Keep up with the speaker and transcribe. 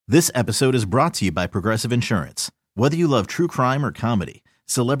This episode is brought to you by Progressive Insurance. Whether you love true crime or comedy,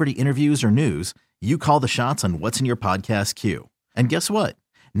 celebrity interviews or news, you call the shots on what's in your podcast queue. And guess what?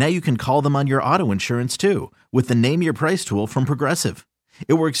 Now you can call them on your auto insurance too with the Name Your Price tool from Progressive.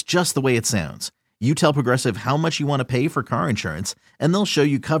 It works just the way it sounds. You tell Progressive how much you want to pay for car insurance, and they'll show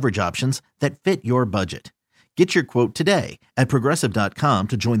you coverage options that fit your budget. Get your quote today at Progressive.com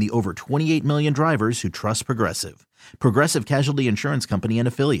to join the over 28 million drivers who trust Progressive. Progressive Casualty Insurance Company and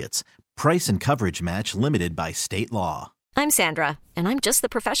Affiliates. Price and coverage match limited by state law. I'm Sandra, and I'm just the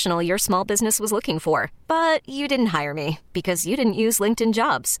professional your small business was looking for. But you didn't hire me because you didn't use LinkedIn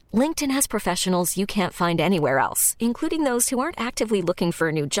Jobs. LinkedIn has professionals you can't find anywhere else, including those who aren't actively looking for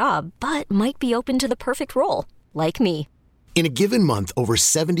a new job, but might be open to the perfect role, like me. In a given month, over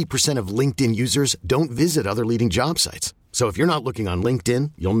 70% of LinkedIn users don't visit other leading job sites. So if you're not looking on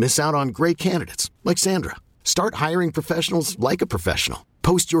LinkedIn, you'll miss out on great candidates like Sandra. Start hiring professionals like a professional.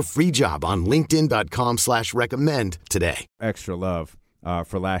 Post your free job on linkedin.com/recommend today. Extra love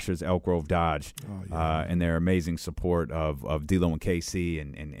for Lasher's Elk Grove Dodge and their amazing support of D-Lo and KC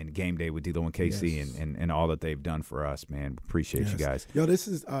and Game Day with D-Lo and KC and all that they've done for us, man. Appreciate you guys. Yo, this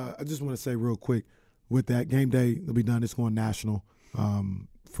is I just want to say real quick, with that Game Day, they'll be done. It's going national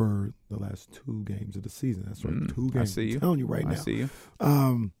for the last 2 games of the season. That's right, 2 games. I see you. I'm telling you right now. I see you.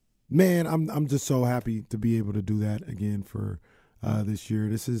 Man, I'm just so happy to be able to do that again for this year.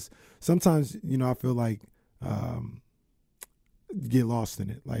 This is sometimes, I feel like get lost in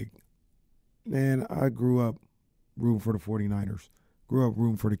it. Like, man, I grew up rooting for the 49ers, grew up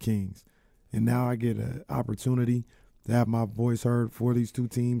rooting for the Kings, and now I get an opportunity to have my voice heard for these 2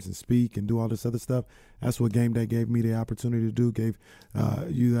 teams and speak and do all this other stuff. That's what Game Day gave me the opportunity to do. Gave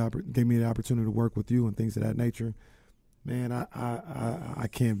me the opportunity to work with you and things of that nature. Man, I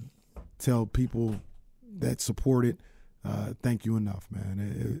can't tell people that support it thank you enough,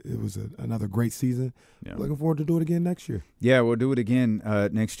 man. It was another great season. Yeah. Looking forward to do it again next year. Yeah, we'll do it again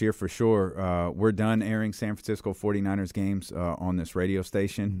next year for sure. We're done airing San Francisco 49ers games on this radio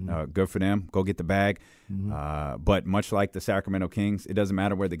station. Mm-hmm. Good for them. Go get the bag. Mm-hmm. But much like the Sacramento Kings, it doesn't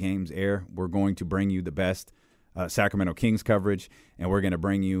matter where the games air. We're going to bring you the best Sacramento Kings coverage, and we're going to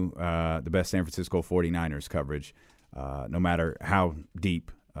bring you the best San Francisco 49ers coverage, no matter how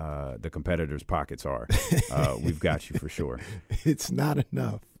deep the competitors' pockets are. We've got you for sure. It's not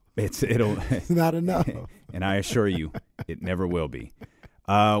enough. It's not enough. And I assure you, it never will be.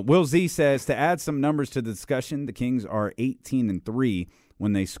 Will Z says, to add some numbers to the discussion, the Kings are 18-3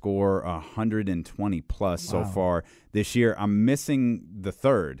 when they score 120 plus so far this year. I'm missing the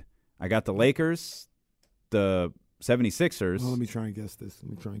third. I got the Lakers, the 76ers. Well, let me try and guess this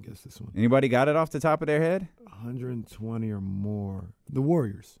one. Anybody got it off the top of their head? 120 or more. The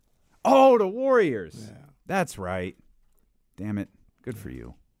Warriors. Oh, the Warriors. Yeah. That's right. Damn it. Good for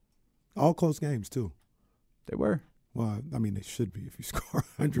you. All close games, too. They were. Well, I mean, they should be if you score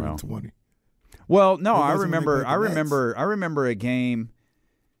 120. Well, no, I remember a game.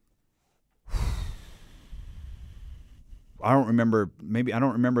 I don't remember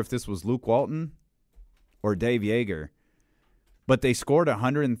if this was Luke Walton or Dave Yeager, but they scored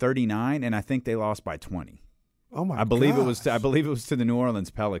 139, and I think they lost by 20. Oh my! I believe it was to the New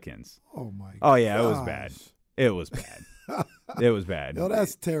Orleans Pelicans. Oh my! Oh yeah, gosh. It was bad. It was bad. No,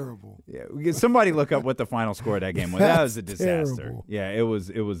 that's terrible. Yeah, somebody look up what the final score of that game was. That was a disaster. Terrible. Yeah, it was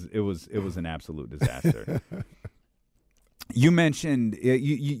an absolute disaster. You mentioned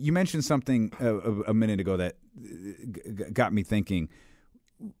something a minute ago that got me thinking.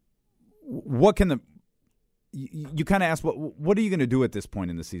 What can you kind of asked, what are you going to do at this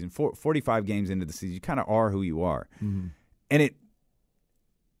point in the season? 45 games into the season, you kind of are who you are. Mm-hmm. And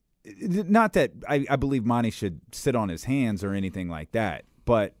not that I believe Monty should sit on his hands or anything like that,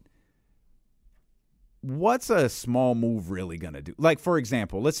 but what's a small move really going to do? Like, for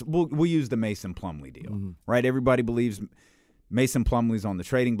example, we'll use the Mason Plumlee deal, mm-hmm. right? Everybody believes Mason Plumlee's on the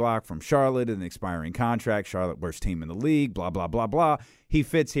trading block from Charlotte, an expiring contract. Charlotte, worst team in the league, blah, blah, blah, blah. He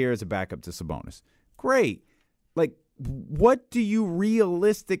fits here as a backup to Sabonis. Great. Like, what do you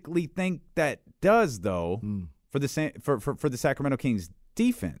realistically think that does, though, for the Sacramento Kings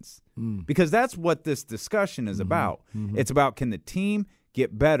defense? Because that's what this discussion is about. Mm-hmm. It's about, can the team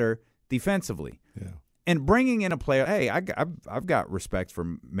get better defensively? Yeah. And bringing in a player, hey, I've got respect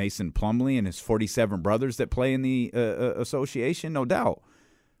for Mason Plumlee and his 47 brothers that play in the association, no doubt.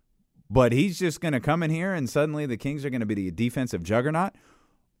 But he's just going to come in here and suddenly the Kings are going to be the defensive juggernaut,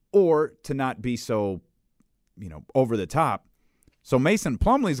 or to not be so, over the top. So Mason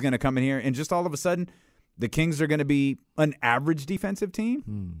Plumlee is going to come in here and just all of a sudden the Kings are going to be an average defensive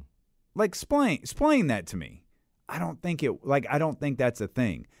team? Like, explain that to me. I don't think that's a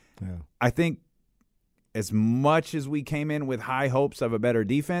thing. Yeah. I think as much as we came in with high hopes of a better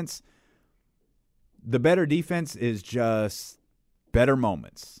defense, the better defense is just better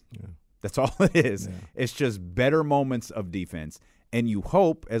moments. Yeah. That's all it is. Yeah. It's just better moments of defense. And you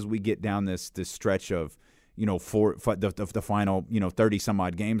hope as we get down this stretch of, for the final, 30 some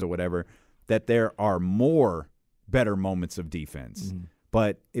odd games or whatever, that there are more better moments of defense. Mm.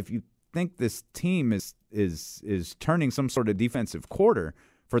 But if you think this team is turning some sort of defensive quarter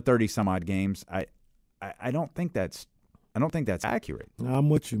for 30 some odd games, I don't think that's accurate. I'm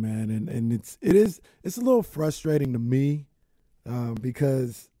with you, man, and it's a little frustrating to me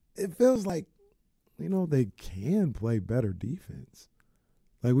because it feels like they can play better defense.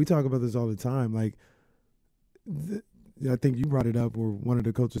 Like we talk about this all the time. Like I think you brought it up, where one of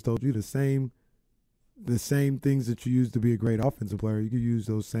the coaches told you the same things that you use to be a great offensive player. You could use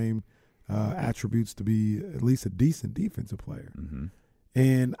those same attributes to be at least a decent defensive player. Mm-hmm.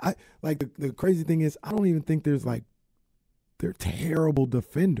 And I like the crazy thing is I don't even think they're terrible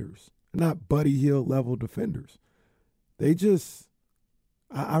defenders. They're not Buddy Hield level defenders. They just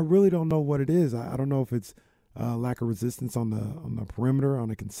I really don't know what it is. I don't know if it's lack of resistance on the perimeter on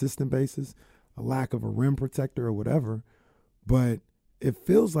a consistent basis, a lack of a rim protector or whatever, but it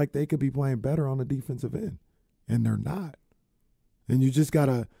feels like they could be playing better on the defensive end, and they're not. And you just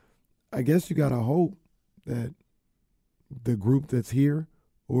gotta hope that the group that's here,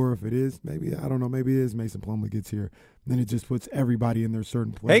 or if it is, maybe it is Mason Plumlee gets here, then it just puts everybody in their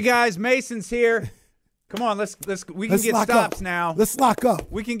certain place. Hey guys, Mason's here. Come on, let's we can get stops up. now. Let's lock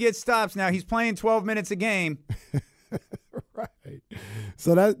up. We can get stops now. He's playing 12 minutes a game. Right.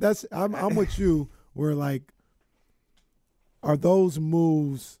 So that's I'm with you. Where like, are those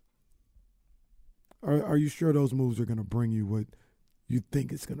moves? Are you sure those moves are going to bring you what you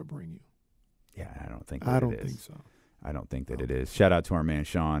think it's going to bring you? Yeah, I don't think. I don't think so. I don't think that it is. Shout out to our man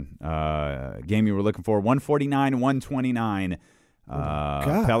Sean. Game you were looking for, 149-129.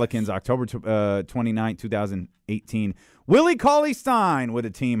 Pelicans, October 29, 2018. Willie Cauley-Stein with a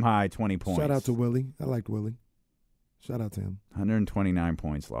team-high 20 points. Shout out to Willie. I liked Willie. Shout out to him. 129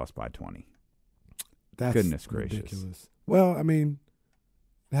 points, lost by 20. That's goodness gracious. Ridiculous. Well, I mean,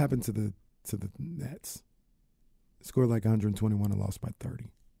 it happened to the Nets. Scored like 121 and lost by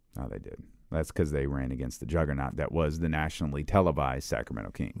 30. Oh, they did. That's because they ran against the juggernaut that was the nationally televised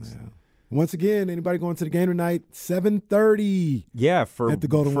Sacramento Kings. Yeah. Once again, anybody going to the game tonight? 7:30. Yeah, for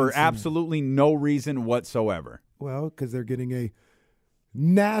absolutely no reason whatsoever. Well, because they're getting a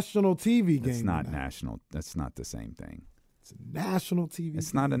national TV game. It's not national. That's not the same thing. It's a national TV.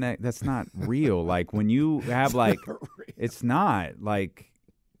 It's not that's not real. Like when you have it's not like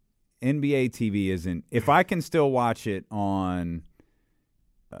NBA TV isn't. If I can still watch it on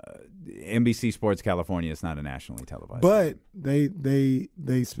NBC Sports California, it's not a nationally televised. But they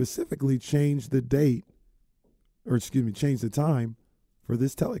specifically changed the date, changed the time for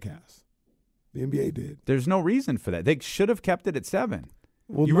this telecast. The NBA did. There's no reason for that. They should have kept it at 7.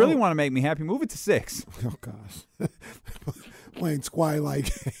 Well, you really want to make me happy? Move it to 6. Oh gosh, playing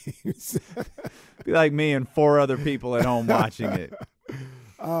Twilight games. Be like me and 4 other people at home watching it.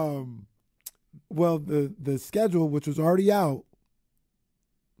 Well, the schedule, which was already out.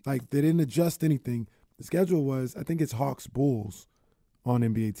 Like, they didn't adjust anything. The schedule was, I think it's Hawks-Bulls on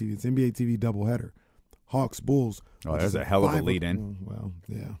NBA TV. It's NBA TV doubleheader. Hawks-Bulls. Oh, there's a hell of a lead-in. Well,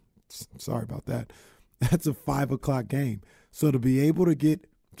 yeah. Sorry about that. That's a 5 o'clock game. So to be able to get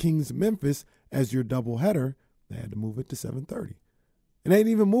Kings-Memphis as your doubleheader, they had to move it to 7:30. And they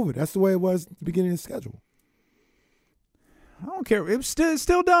didn't even move it. That's the way it was at the beginning of the schedule. I don't care. It's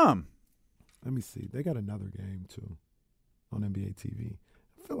still dumb. Let me see. They got another game, too, on NBA TV.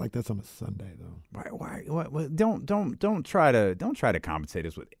 I feel like that's on a Sunday though. Why? What? Don't try to compensate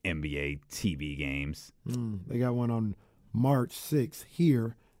us with NBA TV games. They got one on March 6th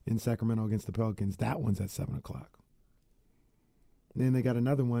here in Sacramento against the Pelicans. That one's at 7 o'clock. Then they got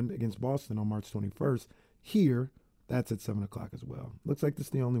another one against Boston on March 21st here. That's at 7 o'clock as well. Looks like this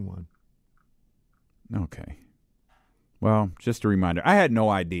is the only one. Okay. Well, just a reminder. I had no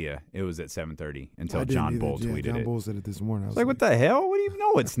idea it was at 7:30 until John Bull tweeted it. John Bull said it this morning. I was like, what the hell? What do you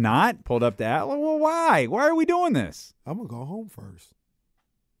know? It's not. Pulled up the Atlas. Well, why? Why are we doing this? I'm going to go home first.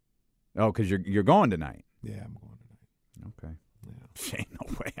 Oh, because you're going tonight. Yeah, I'm going tonight. Okay. Yeah. Ain't no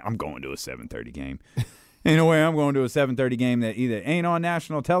way I'm going to a 7:30 game. Ain't no way I'm going to a 7:30 game that either ain't on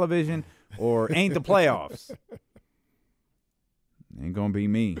national television or ain't the playoffs. Ain't going to be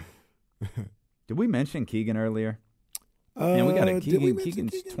me. Did we mention Keegan earlier? Man, we got a Keegan.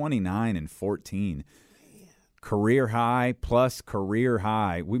 Keegan's 29 and 14. Career high plus career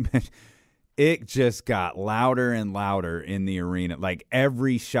high. it just got louder and louder in the arena. Like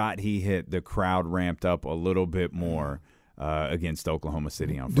every shot he hit, the crowd ramped up a little bit more against Oklahoma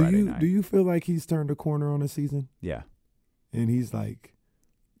City on Friday night. Do you feel like he's turned a corner on the season? Yeah. And he's like,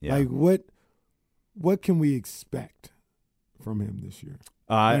 Yeah. like what can we expect from him this year?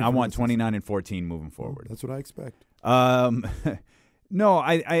 I want 29-14 moving forward. That's what I expect. No,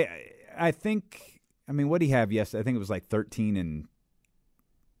 I think. I mean, what did he have? Yes, I think it was like 13-6,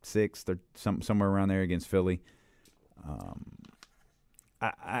 somewhere around there against Philly.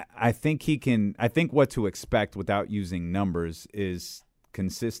 I think he can. I think what to expect without using numbers is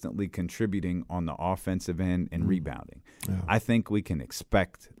consistently contributing on the offensive end and rebounding. Yeah. I think we can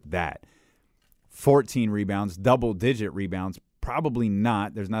expect that. 14 rebounds, double-digit rebounds. Probably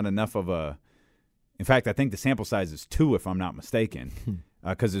not. There's not enough of a – in fact, I think the sample size is 2 if I'm not mistaken,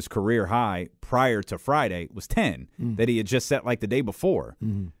 because his career high prior to Friday was 10 that he had just set like the day before.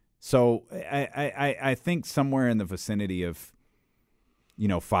 So I think somewhere in the vicinity of,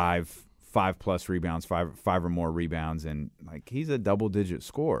 5+ rebounds, five or more rebounds, and like he's a double-digit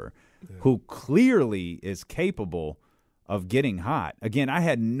scorer who clearly is capable of getting hot. Again, I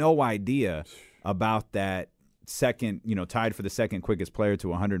had no idea about that second, tied for the second quickest player to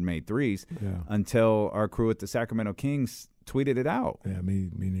 100 made threes until our crew at the Sacramento Kings tweeted it out. Yeah, me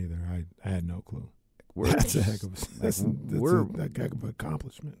neither. I had no clue. That's a heck of an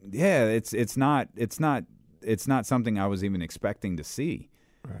accomplishment. Yeah, it's not something I was even expecting to see.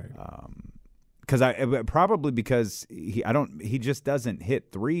 Right. Because he just doesn't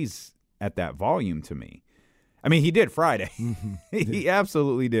hit threes at that volume to me. I mean, he did Friday. He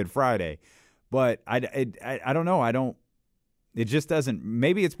absolutely did Friday. But I don't know. It just doesn't.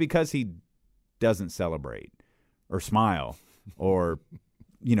 Maybe it's because he doesn't celebrate or smile or,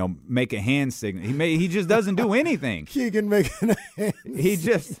 make a hand signal. He just doesn't do anything. Keegan making a hand he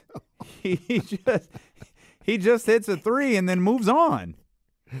just hits a three and then moves on.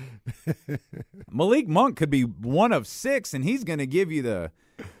 Malik Monk could be 1 of 6, and he's going to give you the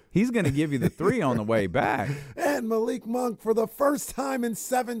three on the way back. And Malik Monk for the first time in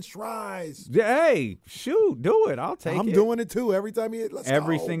 7 tries. Hey, shoot, do it. I'll take it. I'm doing it too every time he hit.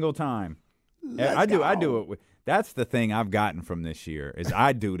 Every single time. I do it. That's the thing I've gotten from this year is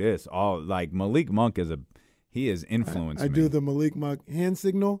I do this all. Like Malik Monk he has influenced me. I do the Malik Monk hand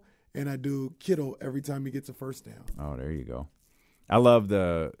signal, and I do Kittle every time he gets a first down. Oh, there you go. I love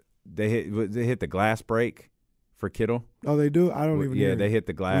they hit the glass break for Kittle. Oh, they do? I don't even hear they hit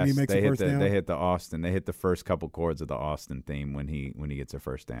the glass. When he makes they a first down? They hit the Austin. They hit the first couple chords of the Austin theme when he gets a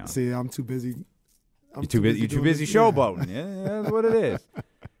first down. See, I'm too busy. You're too busy showboating. Yeah, that's what it is.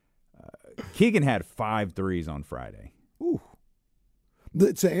 Keegan had 5 threes on Friday. Ooh.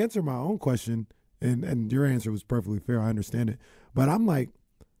 To answer my own question, and your answer was perfectly fair. I understand it. But I'm not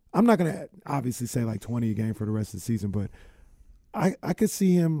going to obviously say like 20 a game for the rest of the season, but I could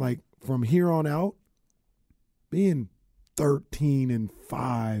see him like from here on out being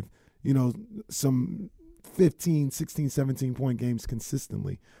 13-5, some 15, 16, 17-point games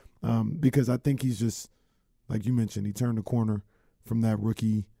consistently. Because I think he's just, like you mentioned, he turned the corner from that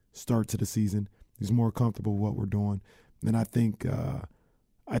rookie start to the season. He's more comfortable with what we're doing. And I think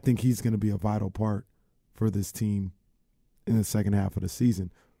he's going to be a vital part for this team in the second half of the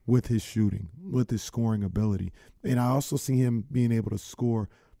season with his shooting, with his scoring ability. And I also see him being able to score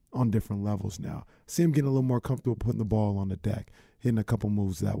on different levels now. I see him getting a little more comfortable putting the ball on the deck, hitting a couple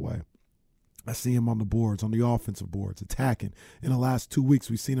moves that way. I see him on the boards, on the offensive boards, attacking. In the last 2 weeks,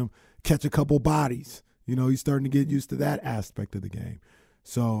 we've seen him catch a couple bodies. He's starting to get used to that aspect of the game.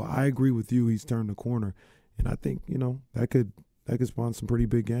 So I agree with you. He's turned the corner. And I think, that could spawn some pretty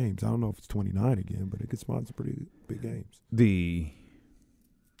big games. I don't know if it's 29 again, but it could spawn some pretty big games.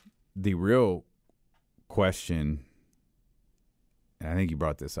 The real question, and I think you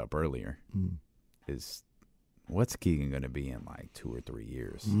brought this up earlier, is what's Keegan going to be in like 2 or 3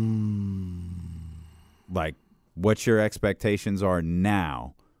 years? Like, what your expectations are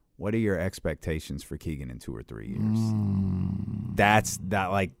now? What are your expectations for Keegan in 2 or 3 years? That's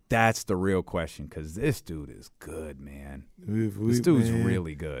the real question, because this dude is good, man. This dude's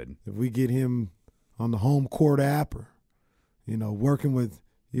really good. If we get him on the home court app or, working with,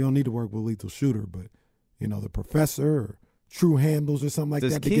 you don't need to work with Lethal Shooter, but, the professor or True Handles or something like that.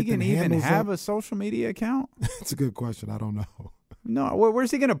 Does Keegan even have a social media account? That's a good question. I don't know. No,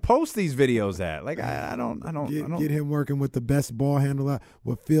 where's he going to post these videos at? Like, I don't get him working with the best ball handler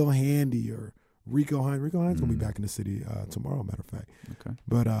with Phil Handy or Rico Hines. Rico Hines gonna be back in the city tomorrow, matter of fact. Okay.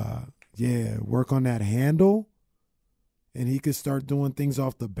 But work on that handle, and he could start doing things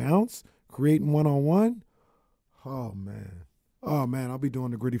off the bounce, creating 1-on-1. Oh man, Oh man, I'll be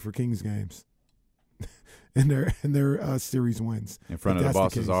doing the Gritty for Kings games. and their series wins. In front of the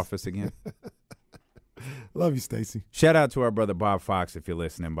boss's office again. Love you, Stacy. Shout out to our brother Bob Fox if you're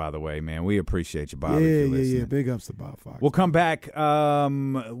listening, by the way, man. We appreciate you, Bob, if you're listening. Yeah. Big ups to Bob Fox. We'll come back.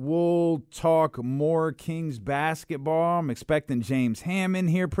 We'll talk more Kings basketball. I'm expecting James Hammond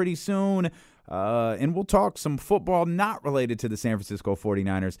here pretty soon. And we'll talk some football not related to the San Francisco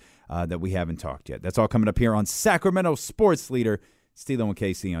 49ers that we haven't talked yet. That's all coming up here on Sacramento Sports Leader, Steelin' with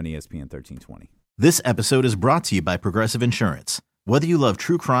KC on ESPN 1320. This episode is brought to you by Progressive Insurance. Whether you love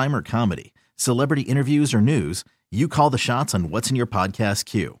true crime or comedy, celebrity interviews or news, you call the shots on what's in your podcast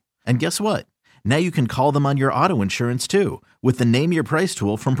queue. And guess what? Now you can call them on your auto insurance too with the Name Your Price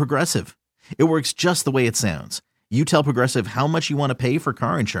tool from Progressive. It works just the way it sounds. You tell Progressive how much you want to pay for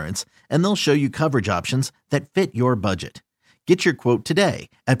car insurance, and they'll show you coverage options that fit your budget. Get your quote today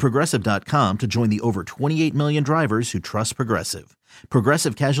at Progressive.com to join the over 28 million drivers who trust Progressive.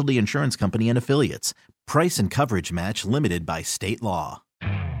 Progressive Casualty Insurance Company and Affiliates. Price and coverage match limited by state law.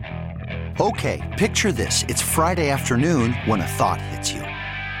 Okay, picture this. It's Friday afternoon when a thought hits you.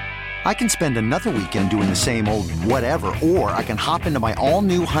 I can spend another weekend doing the same old whatever, or I can hop into my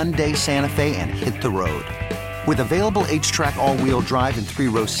all-new Hyundai Santa Fe and hit the road. With available H-Track all-wheel drive and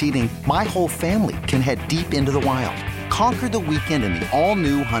 3-row seating, my whole family can head deep into the wild. Conquer the weekend in the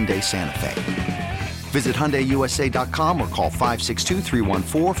all-new Hyundai Santa Fe. Visit HyundaiUSA.com or call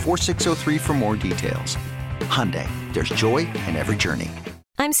 562-314-4603 for more details. Hyundai, there's joy in every journey.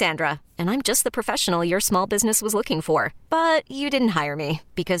 I'm Sandra, and I'm just the professional your small business was looking for. But you didn't hire me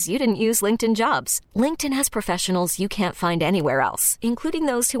because you didn't use LinkedIn Jobs. LinkedIn has professionals you can't find anywhere else, including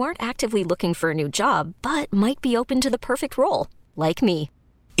those who aren't actively looking for a new job, but might be open to the perfect role, like me.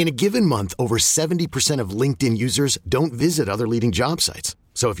 In a given month, over 70% of LinkedIn users don't visit other leading job sites.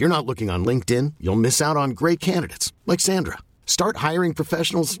 So if you're not looking on LinkedIn, you'll miss out on great candidates like Sandra. Start hiring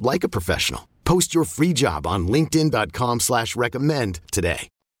professionals like a professional. Post your free job on linkedin.com/recommend today.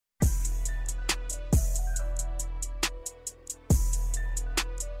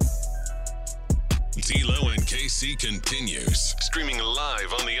 D'Lo and KC continues. Streaming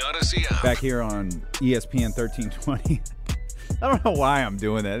live on the Odyssey app. Back here on ESPN 1320. I don't know why I'm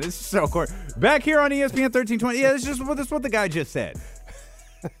doing that. This is so cool. Back here on ESPN 1320. Yeah, that's what the guy just said.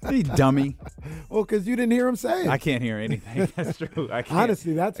 You dummy. Well, because you didn't hear him say it. I can't hear anything. That's true. I can't.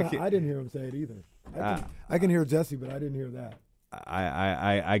 Honestly, I didn't hear him say it either. I can hear Jesse, but I didn't hear that.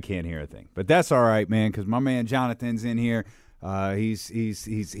 I can't hear a thing. But that's all right, man, because my man Jonathan's in here.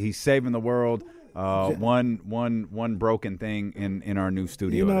 He's saving the world. One broken thing in our new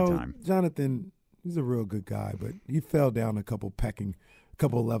studio at a time. Jonathan, he's a real good guy, but he fell down a couple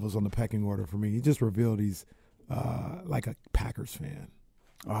levels on the pecking order for me. He just revealed he's like a Packers fan.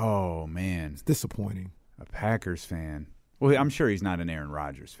 Oh man, it's disappointing. A Packers fan. Well, I'm sure he's not an Aaron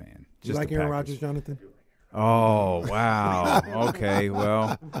Rodgers fan. You like Aaron Rodgers, Jonathan? Oh, wow. Okay,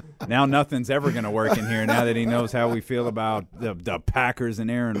 well, now nothing's ever going to work in here now that he knows how we feel about the Packers and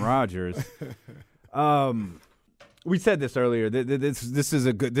Aaron Rodgers. We said this earlier. This is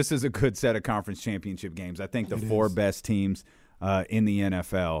a good set of conference championship games. I think the four best teams in the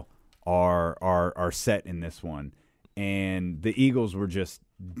NFL are set in this one, and the Eagles were just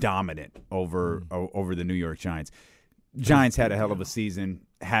dominant over the New York Giants. Giants had a hell of a season.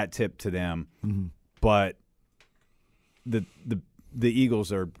 Hat tip to them, but the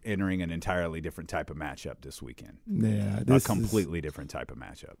Eagles are entering an entirely different type of matchup this weekend. Yeah, a completely different type of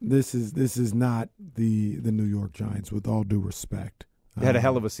matchup. This is not the New York Giants, with all due respect. They had a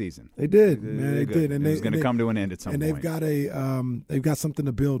hell of a season. They did, man. They did, and it was going to come to an end at some point. And they've got something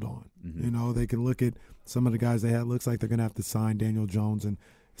to build on. Mm-hmm. You know, they can look at some of the guys they had. Looks like they're going to have to sign Daniel Jones and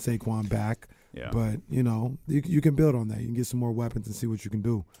Saquon back. Yeah. But you know, you can build on that. You can get some more weapons and see what you can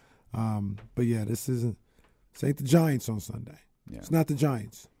do. But yeah, this ain't the Giants on Sunday. Yeah. It's not the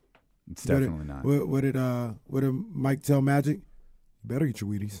Giants. It's definitely not. What did Mike tell Magic? You better eat your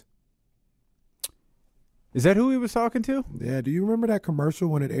Wheaties. Is that who he was talking to? Yeah. Do you remember that commercial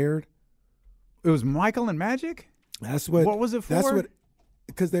when it aired? It was Michael and Magic? That's what. What was it for? That's what.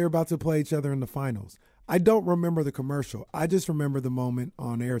 Because they were about to play each other in the finals. I don't remember the commercial. I just remember the moment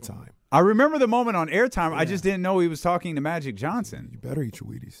on airtime. I remember the moment on airtime. Yeah. I just didn't know he was talking to Magic Johnson. You better eat your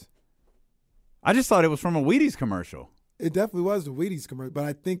Wheaties. I just thought it was from a Wheaties commercial. It definitely was the Wheaties commercial, but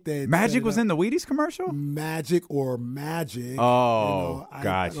I think they Magic was in the Wheaties commercial? Magic or Magic. Oh, I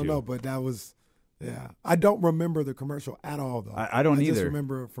got you. I don't know, but that was, yeah. I don't remember the commercial at all, though. I don't either. I just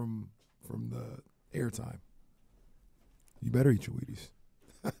remember it from the airtime. You better eat your Wheaties.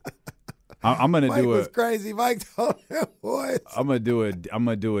 I'm gonna Mike do was crazy. Mike told him, boys. I'm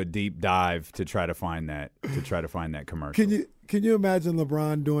gonna do a deep dive to try to find that commercial. Can you imagine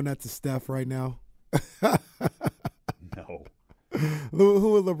LeBron doing that to Steph right now? No.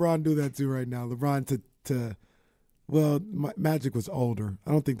 Who would LeBron do that to right now? LeBron to Magic was older.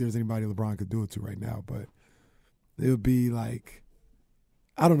 I don't think there's anybody LeBron could do it to right now, but it would be like,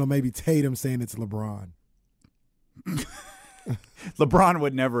 I don't know, maybe Tatum saying it's LeBron. LeBron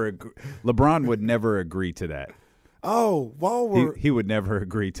would never agree to that. Oh, while he would never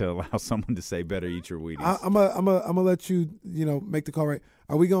agree to allow someone to say better eat your Wheaties. I'm gonna let you make the call right.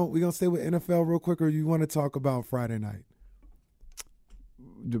 Are we gonna stay with NFL real quick, or you want to talk about Friday night?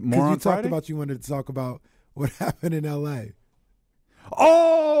 More on you Friday? talked about you wanted to talk about what happened in L.A.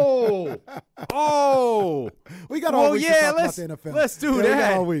 Oh, we got all week to talk about the NFL. Let's do that. We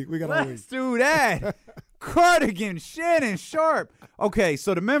got all week. Let's do that. Cardigan, Shannon Sharp. Okay,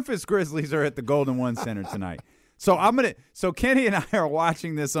 so the Memphis Grizzlies are at the Golden One Center tonight. So Kenny and I are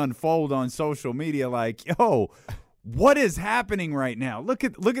watching this unfold on social media like, yo, what is happening right now? Look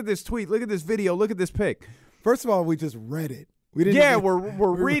at this tweet, look at this video, look at this pic. First of all, we just read it. We didn't. Yeah, we're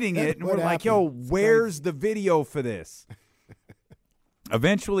reading it and we're like, yo, where's the video for this?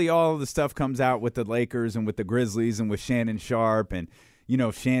 Eventually all of the stuff comes out with the Lakers and with the Grizzlies and with Shannon Sharp and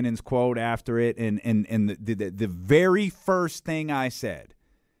Shannon's quote after it and the very first thing I said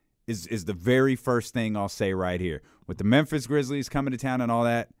is the very first thing I'll say right here. With the Memphis Grizzlies coming to town and all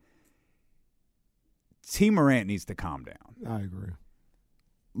that, T. Morant needs to calm down. I agree.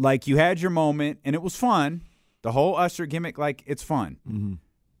 Like, you had your moment, and it was fun. The whole Usher gimmick, like, it's fun. Mm-hmm.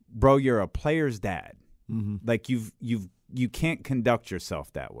 Bro, you're a player's dad. Mm-hmm. Like, you can't conduct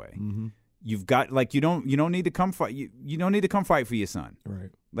yourself that way. Mm-hmm. You've got, like, you don't need to come fight. You don't need to come fight for your son. Right.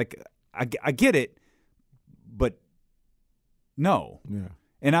 Like, I get it, but no. Yeah.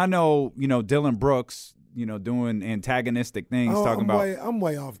 And I know, Dylan Brooks, doing antagonistic things, I'm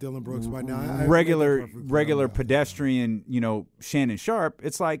way off Dylan Brooks right now. Regular pedestrian, Shannon Sharp.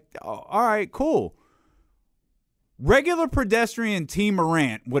 It's like, all right, cool. Regular pedestrian T.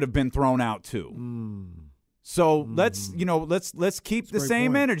 Morant would have been thrown out too. So let's keep the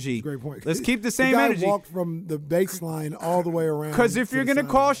same energy. Great point. Let's keep the same the guy energy. Walked from the baseline all the way around. Because if you're gonna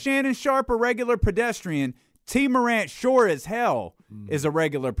call Shannon Sharp a regular pedestrian, T. Morant sure as hell is a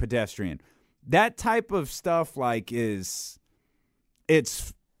regular pedestrian. That type of stuff, like, it's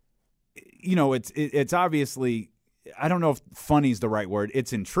obviously, I don't know if funny is the right word.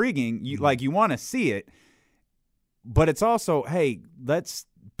 It's intriguing. You want to see it, but it's also, hey, let's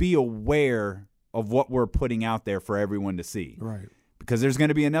be aware of what we're putting out there for everyone to see. Right. Because there's going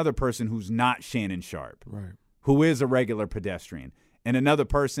to be another person who's not Shannon Sharp, right, who is a regular pedestrian, and another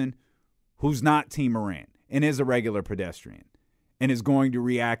person who's not T. Morant and is a regular pedestrian and is going to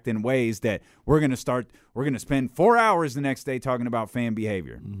react in ways that we're going to spend 4 hours the next day talking about fan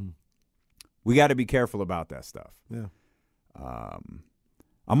behavior. Mm-hmm. We got to be careful about that stuff. Yeah.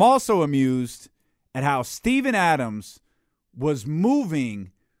 I'm also amused at how Steven Adams was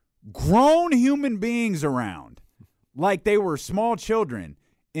moving grown human beings around like they were small children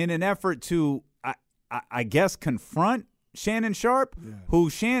in an effort to, I guess, confront Shannon Sharp, who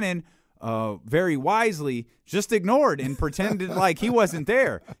Shannon very wisely just ignored and pretended like he wasn't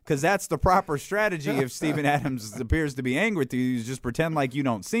there, because that's the proper strategy if Steven Adams appears to be angry with you. Just pretend like you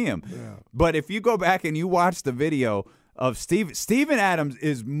don't see him. Yeah. But if you go back and you watch the video of Steven Adams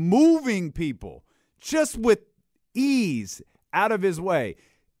is moving people just with ease out of his way.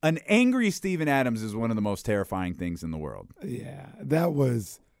 An angry Steven Adams is one of the most terrifying things in the world. Yeah, that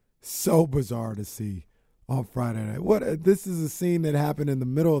was so bizarre to see on Friday night. This is a scene that happened in the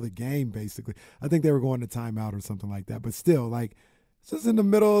middle of the game, basically. I think they were going to timeout or something like that. But still, like, it's just in the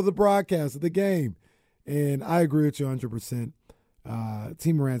middle of the broadcast of the game. And I agree with you 100%.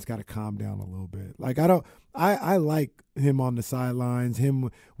 T. Morant's got to calm down a little bit. Like, I like him on the sidelines,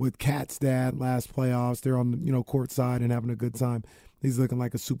 him with Cat's dad last playoffs. They're on the, court side and having a good time. He's looking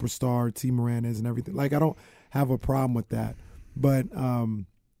like a superstar, T. Morant is, and everything. Like, I don't have a problem with that. But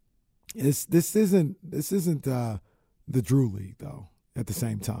this isn't the Drew League, though, at the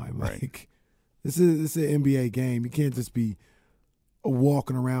same time. Right. Like, this is an NBA game. You can't just be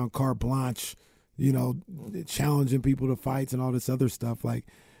walking around carte blanche, challenging people to fights and all this other stuff. Like,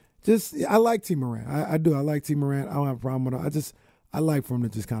 I like T. Morant. I do. I like T. Morant. I don't have a problem with him. I like for him to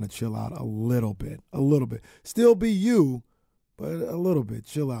just kind of chill out a little bit. Still be you, but a little bit.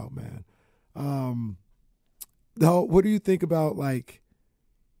 Chill out, man. Though, what do you think about, like,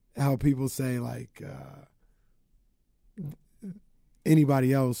 how people say, like,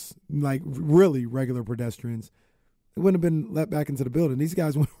 anybody else, like, really regular pedestrians, they wouldn't have been let back into the building. These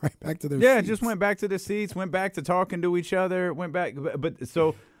guys went right back to their seats. Yeah, just went back to the seats, went back to talking to each other, went back. But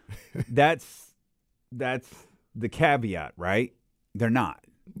so that's the caveat, right? They're not.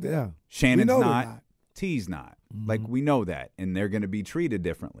 Yeah. Shannon's We know they're not. T's not. Like, we know that, and they're going to be treated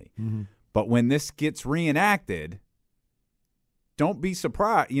differently. Mm-hmm. But when this gets reenacted, don't be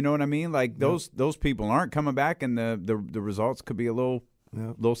surprised. You know what I mean? Like, those people aren't coming back, and the results could be a little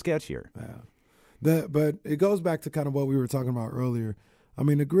sketchier. Yeah. But it goes back to kind of what we were talking about earlier. I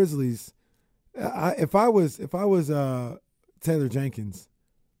mean, the Grizzlies. If I was Taylor Jenkins,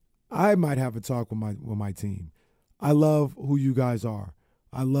 I might have a talk with my team. I love who you guys are.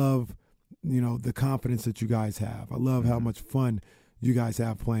 I love, the confidence that you guys have. I love how much fun you guys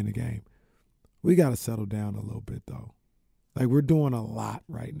have playing the game. We got to settle down a little bit, though. Like, we're doing a lot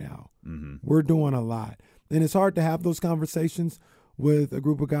right now. Mm-hmm. We're doing a lot. And it's hard to have those conversations with a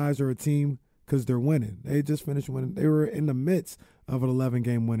group of guys or a team because they're winning. They just finished winning. They were in the midst of an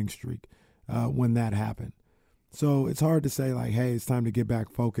 11-game winning streak when that happened. So it's hard to say, like, hey, it's time to get back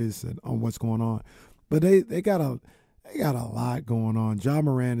focused on what's going on. But they got a lot going on. Ja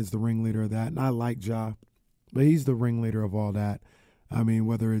Morant is the ringleader of that, and I like Ja, but he's the ringleader of all that. I mean,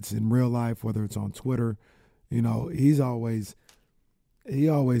 whether it's in real life, whether it's on Twitter, he always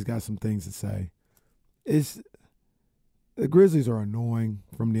got some things to say. The Grizzlies are annoying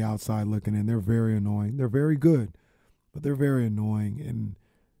from the outside looking in. They're very annoying. They're very good, but they're very annoying. And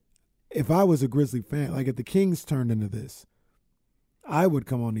if I was a Grizzly fan, like if the Kings turned into this, I would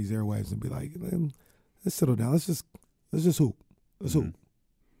come on these airwaves and be like, let's settle down. Let's just hoop. Let's hoop.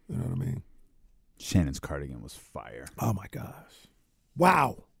 You know what I mean? Shannon's cardigan was fire. Oh, my gosh.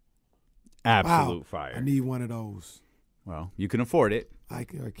 Wow. Absolute fire. I need one of those. Well, you can afford it. I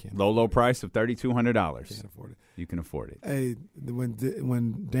can't. Low price of $3,200. I can't afford it. You can afford it. Hey,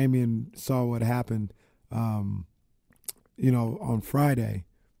 when Damian saw what happened, on Friday,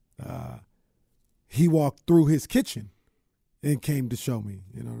 he walked through his kitchen and came to show me.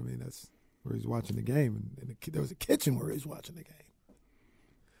 You know what I mean? That's where he's watching the game, and there was a kitchen where he was watching the game.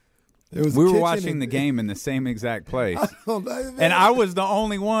 We were watching the game in the same exact place. And I was the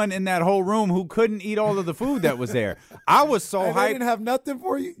only one in that whole room who couldn't eat all of the food that was there. I was so hyped. They didn't have nothing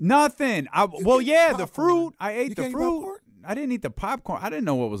for you? Nothing. The fruit. I ate the fruit. Popcorn? I didn't eat the popcorn. I didn't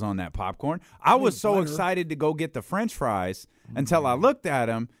know what was on that popcorn. I was so excited to go get the French fries until I looked at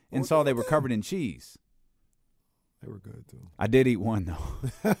them and saw they were covered in cheese. They were good, too. I did eat one,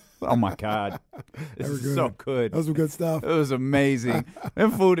 though. Oh, my God. This is so good. That was some good stuff. It was amazing. Them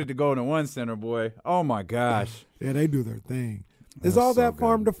food at the Golden One Center, boy. Oh, my gosh. Yeah, they do their thing. Is all that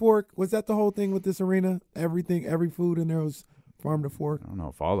farm to fork? Was that the whole thing with this arena? Everything, every food in there was farm to fork? I don't know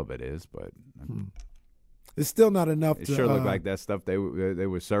if all of it is, but it's still not enough. It sure looked like that stuff they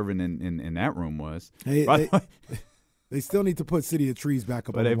were serving in that room was. They still need to put City of Trees back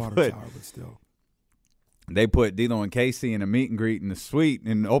up on the water tower, but still. They put D'Lo and Casey in a meet and greet in the suite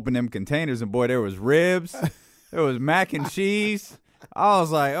and opened them containers, and boy, there was ribs, there was mac and cheese. I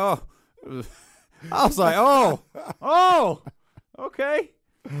was like, okay.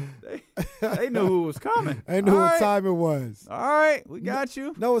 They knew who was coming. They knew what time it was. All right, we got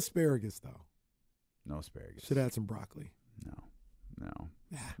you. No asparagus, though. No asparagus. Should add some broccoli. No.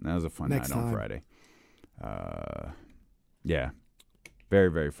 That was a fun night on Friday. Yeah.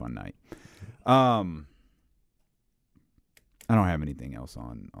 Very, very fun night. I don't have anything else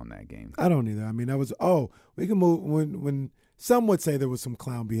on that game. I don't either. I mean, we can move when some would say there was some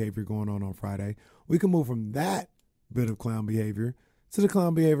clown behavior going on Friday. We can move from that bit of clown behavior to the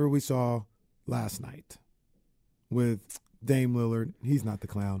clown behavior we saw last night with Dame Lillard. He's not the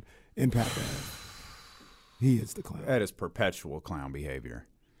clown. And Pat Bev. He is the clown. That is perpetual clown behavior.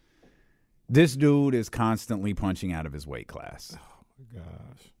 This dude is constantly punching out of his weight class. Oh, my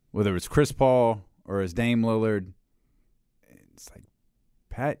gosh. Whether it's Chris Paul or it's Dame Lillard, it's like,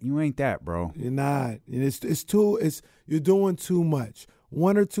 Pat, you ain't that, bro. You're not. You're doing too much.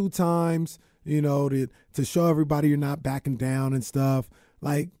 One or two times, to show everybody you're not backing down and stuff.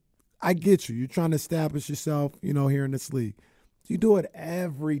 Like, I get you. You're trying to establish yourself, here in this league. You do it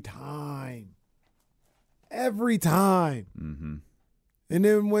every time. Every time. Mm-hmm. And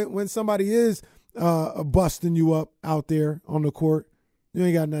then when somebody is busting you up out there on the court, you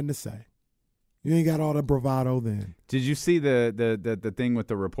ain't got nothing to say. You ain't got all the bravado then. Did you see the thing with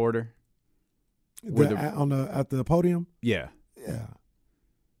the reporter? At the podium? Yeah. Yeah.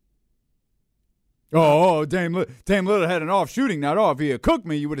 Oh, Dame Lillard had an off shooting, not off. If he had cooked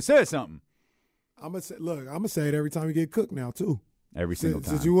me, you would have said something. I'm gonna say it every time you get cooked now too. Every single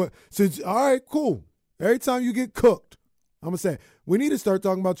time. All right, cool. Every time you get cooked, I'm gonna say we need to start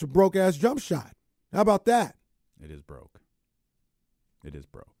talking about your broke ass jump shot. How about that? It is broke. It is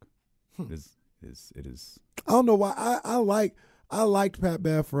broke. It is. I don't know why. I liked Pat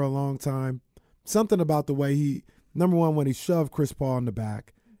Bev for a long time, something about the way he, number one, when he shoved Chris Paul in the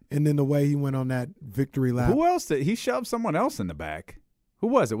back, and then the way he went on that victory lap. Who else did he shove? Someone else in the back. Who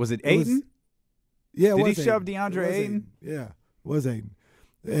was it? Was it Ayton? Yeah, did he shove DeAndre Ayton? Yeah, it was Ayton.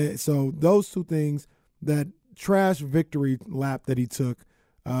 So those two things, that trash victory lap that he took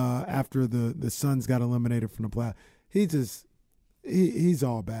after the Suns got eliminated from the playoffs, he's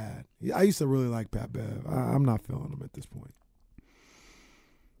all bad. I used to really like Pat Bev. I'm not feeling him at this point.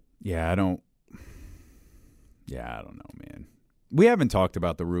 Yeah, I don't know, man. We haven't talked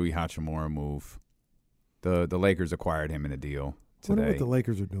about the Rui Hachimura move. The Lakers acquired him in a deal today. I wonder what the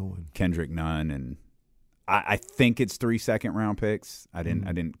Lakers are doing. Kendrick Nunn, and I think it's 3 second-round picks. I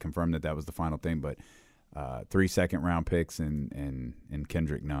didn't confirm that was the final thing, but 3 second-round picks and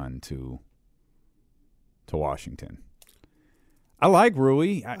Kendrick Nunn to Washington. I like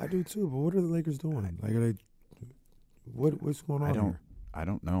Rui. I do too, but what are the Lakers doing? Like, are they? What's going on here? I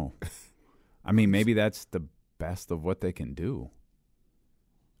don't know. I mean, maybe that's the best of what they can do.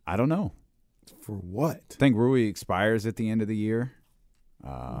 I don't know. For what? I think Rui expires at the end of the year.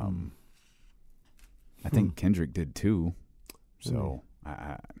 I think Kendrick did too. So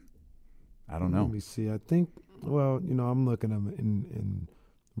I don't know. Let me see. I think. Well, I'm looking at them in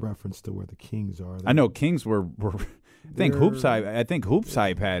reference to where the Kings are. I know Kings were I think Hoops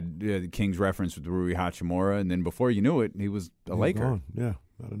Hype had the Kings reference with Rui Hachimura, and then before you knew it, he was a Laker. Gone. Yeah,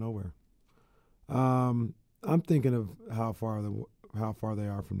 out of nowhere. I'm thinking of how far they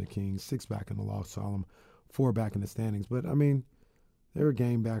are from the Kings. 6 back in the loss column, 4 back in the standings. But I mean, they're a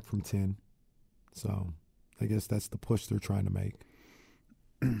game back from 10, so I guess that's the push they're trying to make.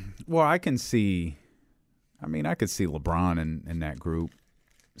 Well, I could see LeBron in that group,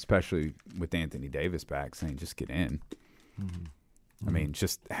 especially with Anthony Davis back, saying just get in. Mm-hmm. I mean,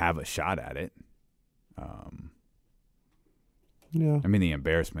 just have a shot at it. Yeah. I mean, the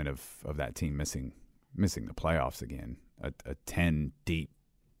embarrassment of that team missing the playoffs again, a 10 deep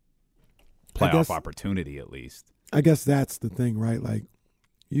playoff opportunity at least. I guess that's the thing, right? Like,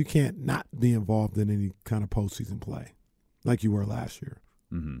 you can't not be involved in any kind of postseason play like you were last year.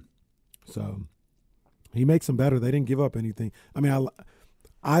 Mm-hmm. So he makes them better. They didn't give up anything. I mean,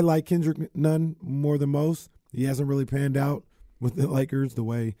 I like Kendrick Nunn more than most. He hasn't really panned out with the Lakers the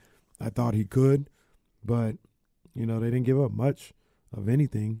way I thought he could, but they didn't give up much of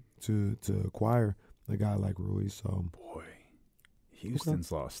anything to acquire a guy like Rui. So, boy,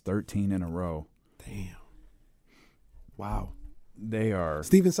 Houston's lost 13 in a row. Damn. Wow. They are.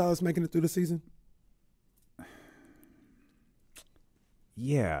 Stephen Silas making it through the season?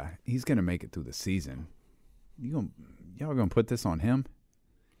 Yeah, he's going to make it through the season. Y'all going to put this on him?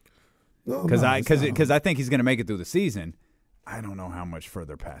 Because I think he's going to make it through the season. I don't know how much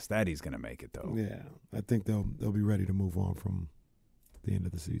further past that he's going to make it, though. Yeah, I think they'll be ready to move on from the end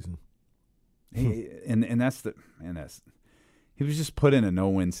of the season. He was just put in a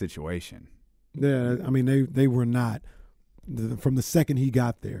no-win situation. Yeah, I mean they were not from the second he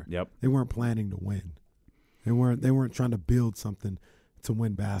got there. Yep, they weren't planning to win. They weren't trying to build something to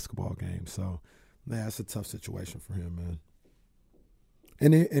win basketball games. So, yeah, it's a tough situation for him, man.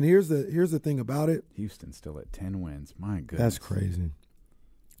 And here's the thing about it. Houston's still at 10 wins. My goodness. That's crazy.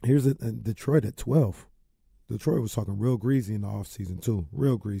 Here's Detroit at 12. Detroit was talking real greasy in the offseason too.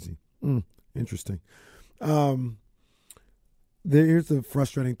 Real greasy. Interesting. Here's the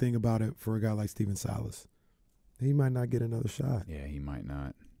frustrating thing about it for a guy like Stephen Silas. He might not get another shot. Yeah, he might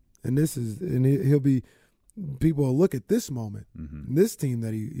not. And he'll be – people will look at this moment, this team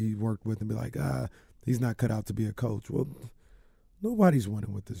that he worked with and be like, he's not cut out to be a coach. Well, nobody's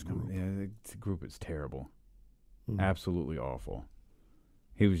winning with this group. Yeah, the group is terrible. Absolutely awful.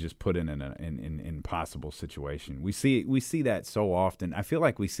 He was just put in an impossible situation. We see that so often. I feel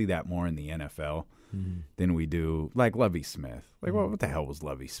like we see that more in the NFL than we do like Lovie Smith. Like, what the hell was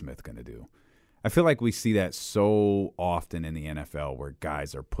Lovie Smith going to do? I feel like we see that so often in the NFL where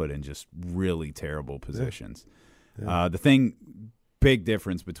guys are put in just really terrible positions. Yeah. The big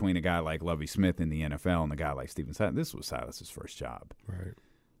difference between a guy like Lovie Smith in the NFL and a guy like Stephen Silas, this was Silas's first job. Right.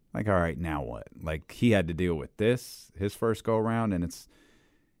 Like, all right, now what? Like, he had to deal with this his first go-around, and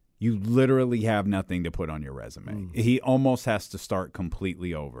you literally have nothing to put on your resume. He almost has to start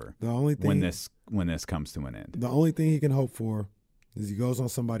completely over when this comes to an end. The only thing he can hope for is he goes on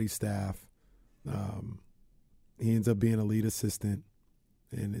somebody's staff. He ends up being a lead assistant,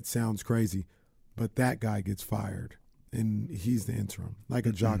 and it sounds crazy, but that guy gets fired, and he's the interim, like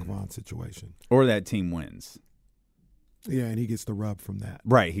a Jacques Vaughn situation. Or that team wins. Yeah, and he gets the rub from that.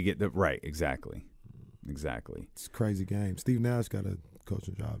 Right, exactly. It's a crazy game. Steve Nash got a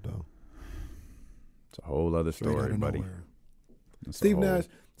coaching job, though. It's a whole other story, buddy. Steve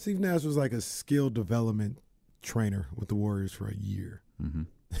Nash was like a skill development trainer with the Warriors for a year, and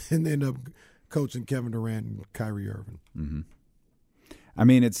ended up coaching Kevin Durant and Kyrie Irving. Mm-hmm. I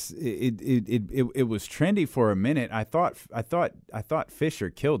mean, it was trendy for a minute. I thought Fisher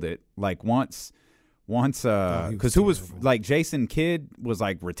killed it. Like once, because who was like Jason Kidd was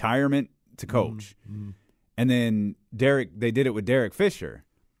like retirement to coach, and then they did it with Derek Fisher,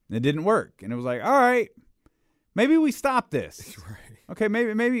 and it didn't work, and it was like, all right, maybe we stop this. Right. Okay,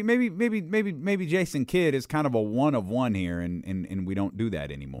 maybe Jason Kidd is kind of a one of one here, and we don't do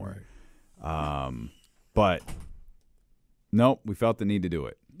that anymore. Right. But nope, we felt the need to do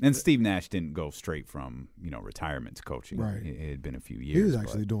it. And Steve Nash didn't go straight from retirement to coaching. Right. It had been a few years. He was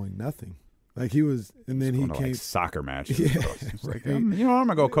actually doing nothing. Like he was, and then he came like soccer matches. Yeah, right. I'm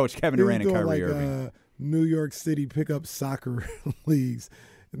gonna go coach Kevin Durant and Kyrie Irving. New York City pickup soccer leagues,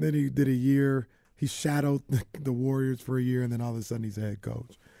 and then he did a year. He shadowed the Warriors for a year, and then all of a sudden he's a head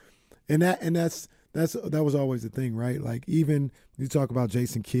coach. And that was always the thing, right? Like even you talk about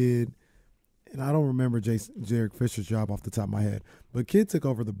Jason Kidd, and I don't remember Derek Fisher's job off the top of my head, but Kidd took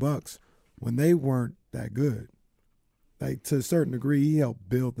over the Bucks when they weren't that good. Like to a certain degree, he helped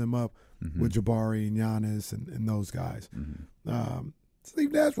build them up with Jabari and Giannis and those guys.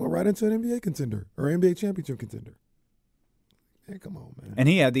 Steve Nash went right into an NBA contender or NBA championship contender. Hey, come on, man. And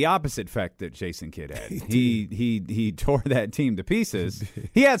he had the opposite effect that Jason Kidd had. He tore that team to pieces.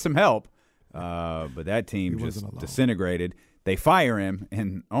 He had some help, but that team just disintegrated. They fire him,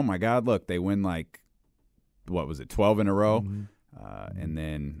 and oh my God, look, they win like, what was it, 12 in a row? And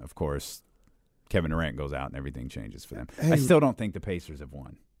then, of course, Kevin Durant goes out and everything changes for them. Hey, I still don't think the Pacers have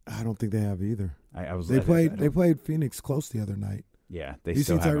won. I don't think they have either. They played Phoenix close the other night. Yeah, they you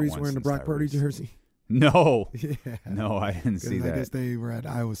still see haven't Tyrese won wearing the Brock Purdy jersey? No. Yeah. No, I didn't see that. I guess they were at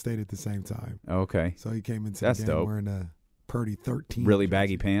Iowa State at the same time. Okay. So he came into the game dope. wearing a Purdy 13. Really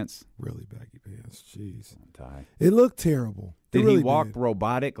baggy pants? Really baggy pants. Jeez. Tie. It looked terrible. Did he walk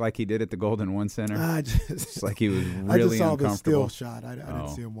robotic like he did at the Golden One Center? It's like he was really uncomfortable. I just saw the still shot. I didn't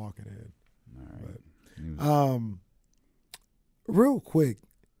see him walking in. All right. Real quick,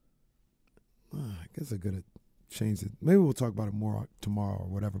 I guess I could have changed it. Maybe we'll talk about it more tomorrow or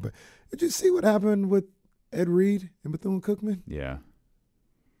whatever. But did you see what happened with Ed Reed and Bethune-Cookman? Yeah.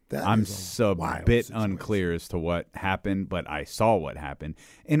 I'm a bit unclear as to what happened, but I saw what happened.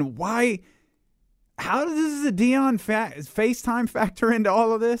 And why – how does the Deion FaceTime factor into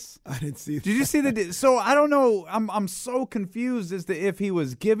all of this? I didn't see that. Did you see that? So I don't know. I'm so confused as to if he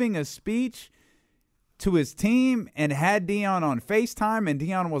was giving a speech to his team and had Deion on FaceTime and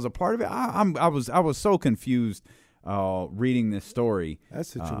Deion was a part of it. I was so confused reading this story. That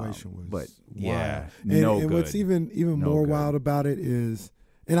situation was wild. And good. What's even more wild about it is,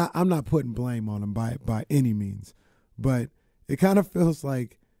 and I'm not putting blame on him by any means, but it kind of feels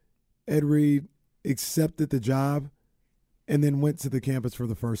like Ed Reed accepted the job and then went to the campus for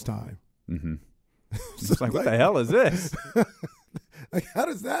the first time. Mm-hmm. It's like, what the hell is this? Like, how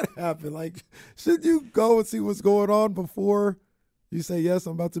does that happen? Like, should you go and see what's going on before you say, yes,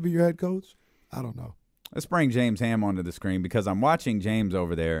 I'm about to be your head coach? I don't know. Let's bring James Ham onto the screen because I'm watching James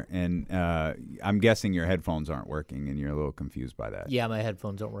over there, and I'm guessing your headphones aren't working, and you're a little confused by that. Yeah, my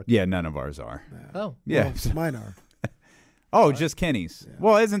headphones don't work. Yeah, none of ours are. Oh. Yeah. Well, mine are. Oh, just Kenny's. Yeah.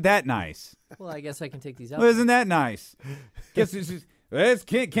 Well, isn't that nice? Well, I guess I can take these out. Well, isn't that nice? It's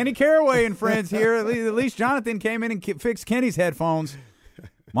Kenny Caraway and friends here. At least Jonathan came in and fixed Kenny's headphones.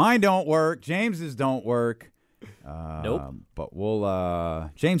 Mine don't work. James's don't work. Nope. But we'll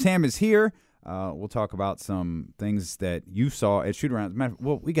James Ham is here. We'll talk about some things that you saw at shoot-arounds.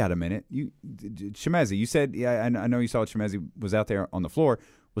 Well, we got a minute. Chimezie, you said, I know you saw Chimezie was out there on the floor.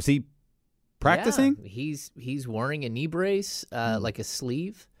 Was he practicing? Yeah, he's wearing a knee brace, like a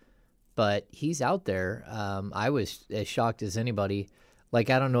sleeve, but he's out there. I was as shocked as anybody. Like,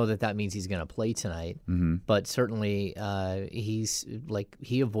 I don't know that means he's going to play tonight, but certainly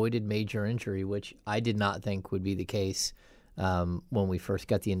he avoided major injury, which I did not think would be the case when we first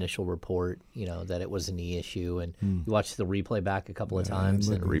got the initial report, that it was a knee issue. And you watched the replay back a couple of times.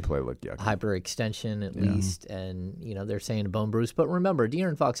 And the replay looked yucky. Hyperextension at least, and, they're saying a bone bruise. But remember,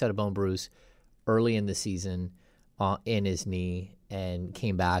 De'Aaron Fox had a bone bruise early in the season in his knee and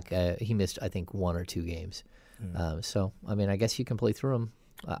came back. He missed, I think, 1 or 2 games. So, I mean, I guess you can play through them.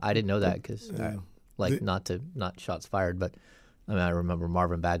 I didn't know that because, not shots fired, but I mean, I remember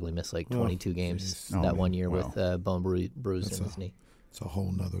Marvin Bagley missed like 22 games that 1 year with bone bruise in his knee. It's a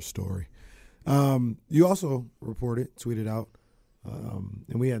whole nother story. You also tweeted out,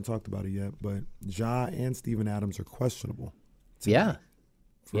 and we hadn't talked about it yet, but Ja and Steven Adams are questionable. Yeah.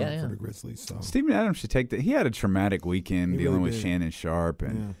 for the Grizzlies. So Steven Adams should take he had a traumatic weekend dealing with Shannon Sharp,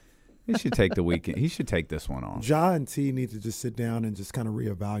 and he should take the weekend. He should take this one off. Ja and T need to just sit down and just kind of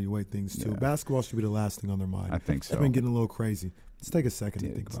reevaluate things too. Basketball should be the last thing on their mind. I think so. It's been getting a little crazy. Let's take a second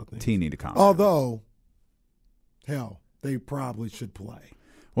to think about things. T need to calm. Although, hell, they probably should play.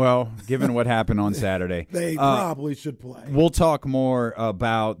 Well, given what happened on Saturday, they probably should play. We'll talk more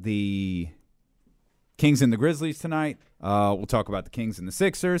about the Kings and the Grizzlies tonight. We'll talk about the Kings and the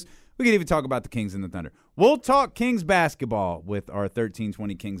Sixers. We could even talk about the Kings and the Thunder. We'll talk Kings basketball with our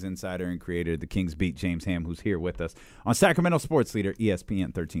 1320 Kings insider and creator of the Kings Beat, James Ham, who's here with us on Sacramento Sports Leader,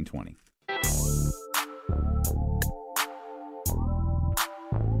 ESPN 1320.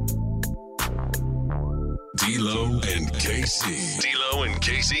 D-Lo and KC. D-Lo and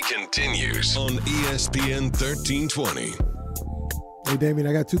KC continues on ESPN 1320. Hey, Damien,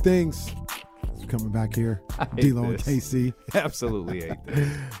 I got two things. Coming back here, D-Lo and KC. Absolutely hate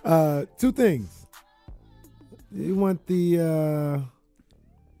this. Two things. You want the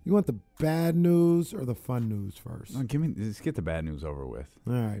bad news or the fun news first? No, let's get the bad news over with.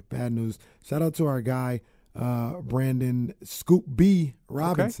 All right, bad news. Shout out to our guy, Brandon Scoop B.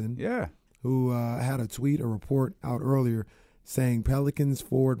 Robinson. Okay. Yeah. Who had a report out earlier saying Pelicans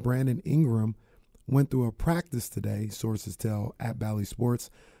forward Brandon Ingram went through a practice today, sources tell at Bally Sports.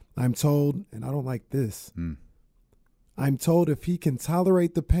 I'm told, and I don't like this, I'm told if he can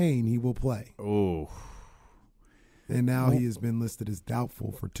tolerate the pain, he will play. Oh. And now he has been listed as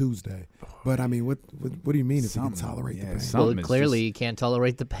doubtful for Tuesday. But, I mean, what do you mean if he can tolerate the pain? Well, clearly he can't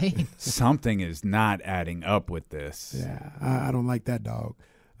tolerate the pain. Something is not adding up with this. Yeah, I don't like that, dog.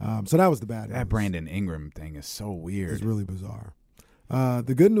 So that was the bad news. That Brandon Ingram thing is so weird. It's really bizarre.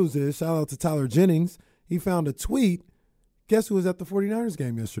 The good news is, shout out to Tyler Jennings. He found a tweet. Guess who was at the 49ers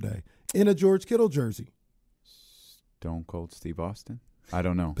game yesterday? In a George Kittle jersey. Stone Cold Steve Austin? I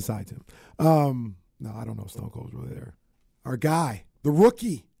don't know. Besides him. No, I don't know if Stone Cold's really there. Our guy, the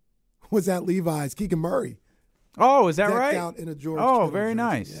rookie, was at Levi's, Keegan Murray. Oh, is that decked right? Out in a George Oh, Kittle very jersey.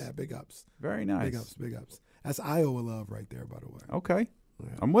 nice. Yeah, big ups. Very nice. Big ups. That's Iowa love right there, by the way. Okay. Yeah.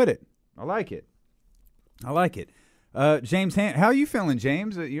 I'm with it. I like it. James, how are you feeling,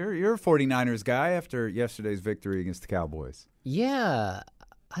 James? You're a 49ers guy after yesterday's victory against the Cowboys. Yeah.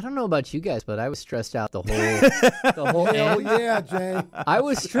 I don't know about you guys, but I was stressed out the whole Hell yeah, Jay. I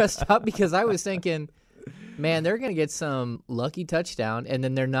was stressed out because I was thinking, man, they're going to get some lucky touchdown, and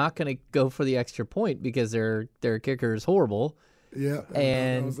then they're not going to go for the extra point because their kicker is horrible. Yeah.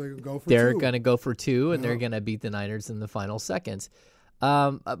 And I was like, go for they're two. going to go for two, and they're going to beat the Niners in the final seconds.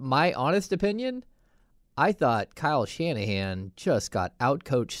 My honest opinion, I thought Kyle Shanahan just got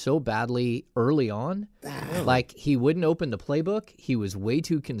outcoached so badly early on. Like, he wouldn't open the playbook. He was way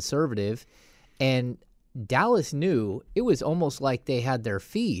too conservative. And Dallas knew, it was almost like they had their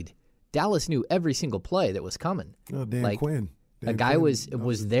feed. Dallas knew every single play that was coming. Oh, Dan like, Quinn. A guy was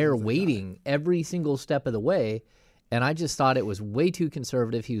there waiting every single step of the way. And I just thought it was way too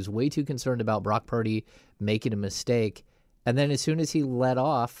conservative. He was way too concerned about Brock Purdy making a mistake. And then as soon as he let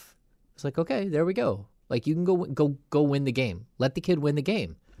off, it's like, okay, there we go. Like, you can go win the game. Let the kid win the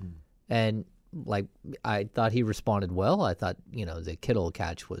game. And, like, I thought he responded well. I thought, the Kittle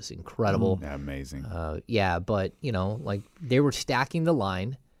catch was incredible. Yeah, amazing. Yeah, but, like, they were stacking the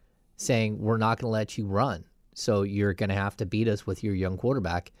line saying, we're not going to let you run. So you're going to have to beat us with your young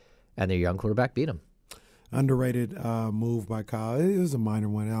quarterback. And their young quarterback beat him. Underrated move by Kyle. It was a minor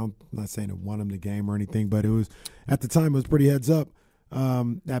one. I'm not saying it won him the game or anything, but it was, at the time, it was pretty heads up.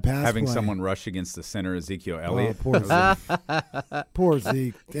 That pass Having play. Someone rush against the center, Ezekiel Elliott. Poor Zeke. Poor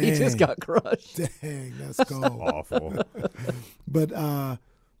Zeke. Dang. He just got crushed. Dang, that's cold. Awful. But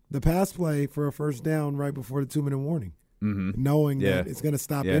the pass play for a first down right before the 2-minute warning, knowing that it's going to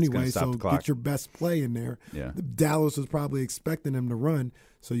stop anyway, so get your best play in there. Yeah. Dallas was probably expecting him to run,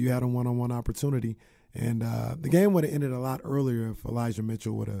 so you had a one-on-one opportunity. And the game would have ended a lot earlier if Elijah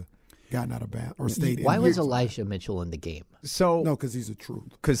Mitchell would have gotten out of bounds or stayed in. Why was Elijah Mitchell in the game? So no, because he's a truth.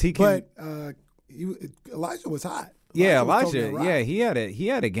 Because he can. But Elijah was hot. Elijah. Yeah, he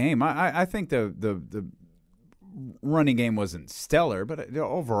had a game. I think the running game wasn't stellar, but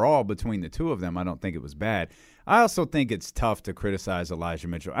overall between the two of them, I don't think it was bad. I also think it's tough to criticize Elijah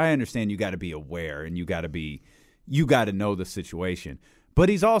Mitchell. I understand you got to be aware and you got to know the situation, but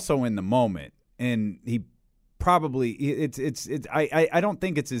he's also in the moment, and he probably I don't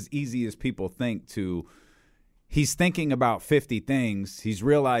think it's as easy as people think to. He's thinking about 50 things. He's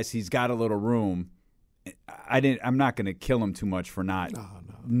realized he's got a little room. I'm not going to kill him too much for not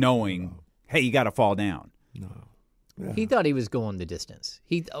knowing. Hey, you got to fall down. No. Yeah. He thought he was going the distance.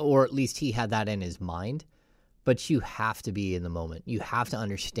 Or at least he had that in his mind. but you have to be in the moment. You have to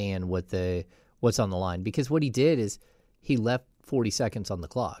understand what's on the line, because what he did is he left 40 seconds on the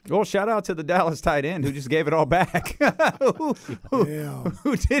clock. Well, shout out to the Dallas tight end who just gave it all back.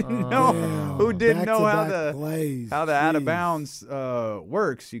 who didn't know how the out of bounds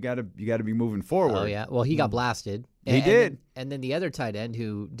works. You got to be moving forward. Oh yeah. Well, he got blasted. He did. And then the other tight end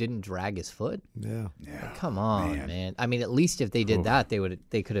who didn't drag his foot. Yeah. Like, come on, man. I mean, at least if they did that,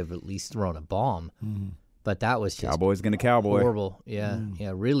 they could have at least thrown a bomb. Mm-hmm. But that was just Cowboys gonna cowboy. Horrible. Yeah.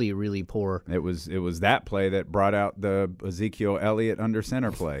 Yeah. Really, really poor. It was that play that brought out the Ezekiel Elliott under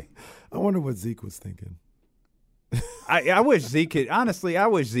center play. I wonder what Zeke was thinking. I wish Zeke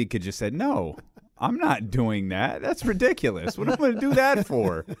could just said, no, I'm not doing that. That's ridiculous. What am I going to do that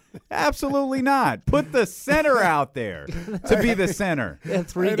for? Absolutely not. Put the center out there to be the center. Yeah,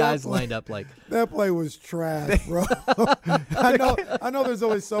 three guys lined up like that. Play was trash, bro. I know. There's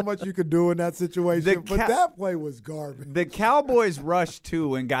only so much you could do in that situation, but that play was garbage. The Cowboys rushed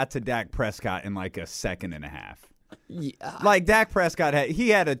 2 and got to Dak Prescott in like a second and a half. Yeah. Like Dak Prescott had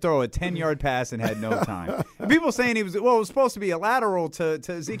to throw a 10-yard pass and had no time. And people saying it was supposed to be a lateral to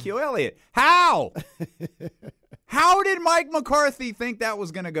Ezekiel Elliott. How? How did Mike McCarthy think that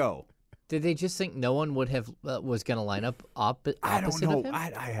was going to go? Did they just think no one would have was going to line up opposite I don't know. of him?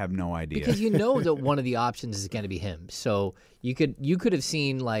 I have no idea. Because you know that one of the options is going to be him. So you could have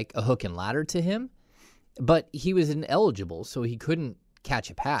seen like a hook and ladder to him, but he was ineligible, so he couldn't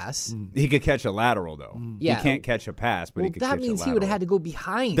catch a pass. He could catch a lateral, though. Yeah. He can't catch a pass, but he could catch a lateral. That means he would have had to go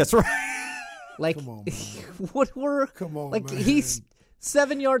behind. That's right. Like, come on, come on, man. He's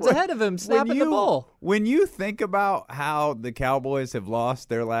 7 yards ahead of him, snapping the ball. When you think about how the Cowboys have lost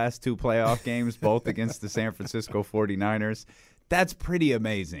their last 2 playoff games, both against the San Francisco 49ers, that's pretty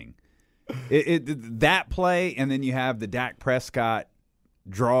amazing. That play, and then you have the Dak Prescott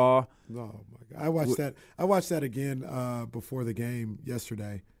draw. Oh my God! I watched that again before the game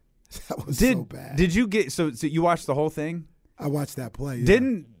yesterday. That was so bad. Did you get so you watched the whole thing? I watched that play. Yeah.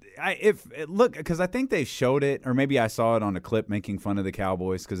 Because I think they showed it, or maybe I saw it on a clip making fun of the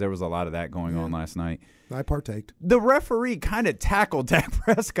Cowboys because there was a lot of that going on last night. I partaked. The referee kind of tackled Dak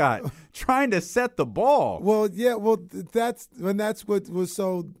Prescott trying to set the ball. Well, yeah. Well, that's what was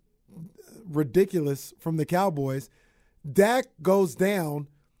so ridiculous from the Cowboys. Dak goes down,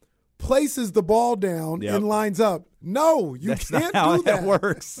 places the ball down, and lines up. No, That's can't not how do that. That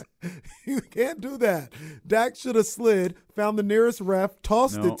works. You can't do that. Dak should have slid, found the nearest ref,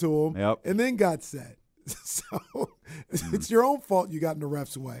 tossed it to him, and then got set. So it's your own fault you got in the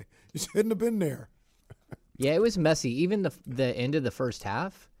ref's way. You shouldn't have been there. Yeah, it was messy. Even the end of the first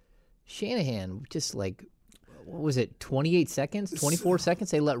half, Shanahan just like, what was it, 28 seconds, 24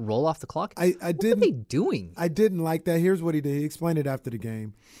 seconds they let roll off the clock? What are they doing? I didn't like that. Here's what he did. He explained it after the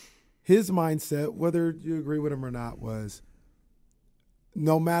game. His mindset, whether you agree with him or not, was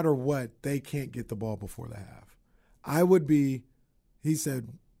no matter what, they can't get the ball before the half. He said,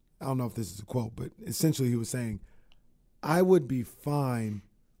 I don't know if this is a quote, but essentially he was saying, I would be fine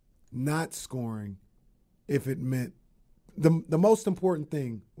not scoring if it meant the most important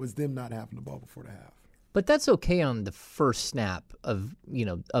thing was them not having the ball before the half. But that's okay on the first snap of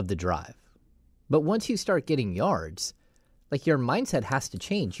the drive. But once you start getting yards, like your mindset has to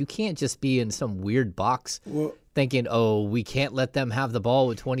change. You can't just be in some weird box thinking, oh, we can't let them have the ball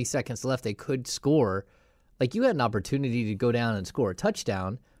with 20 seconds left. They could score. Like you had an opportunity to go down and score a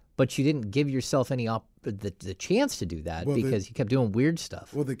touchdown, but you didn't give yourself any the chance to do that because you kept doing weird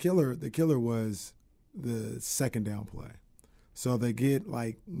stuff. Well, the killer was the second down play. So they get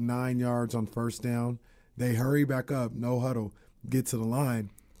like 9 yards on first down. They hurry back up, no huddle, get to the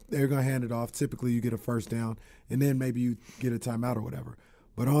line. They're going to hand it off. Typically, you get a first down, and then maybe you get a timeout or whatever.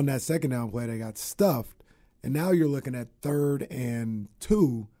 But on that second down play, they got stuffed, and now you're looking at 3rd and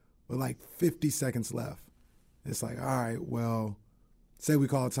 2 with like 50 seconds left. It's like, all right, well, say we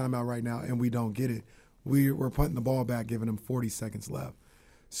call a timeout right now and we don't get it. We're punting the ball back, giving them 40 seconds left.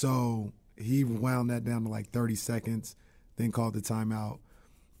 So he wound that down to like 30 seconds, then called the timeout.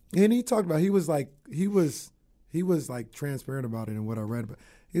 And he talked about he was transparent about it in what I read about.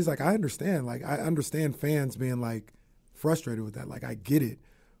 He's like, I understand. Like, I understand fans being, like, frustrated with that. Like, I get it.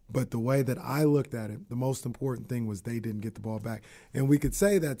 But the way that I looked at it, the most important thing was they didn't get the ball back. And we could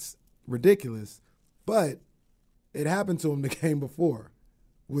say that's ridiculous, but it happened to them the game before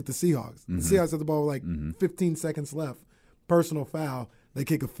with the Seahawks. Mm-hmm. The Seahawks had the ball with, like, 15 seconds left. Personal foul. They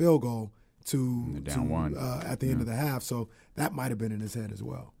kick a field goal down one at the end of the half. So that might have been in his head as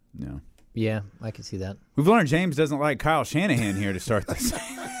well. Yeah. Yeah, I can see that. We've learned James doesn't like Kyle Shanahan here to start this.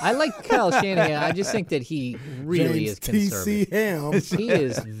 I like Kyle Shanahan. I just think that he really is conservative. TC Ham. He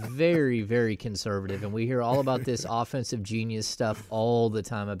is very, very conservative, and we hear all about this offensive genius stuff all the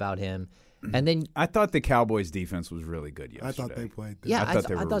time about him. And then I thought the Cowboys' defense was really good yesterday. I thought they played good. Yeah, I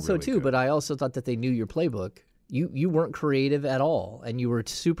they were thought so really too, good. but I also thought that they knew your playbook. You weren't creative at all, and you were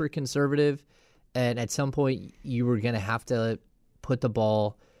super conservative, and at some point you were going to have to put the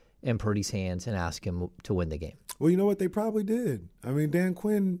ball in Purdy's hands and ask him to win the game. Well, you know what? They probably did. I mean, Dan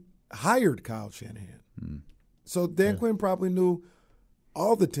Quinn hired Kyle Shanahan. So Dan Quinn probably knew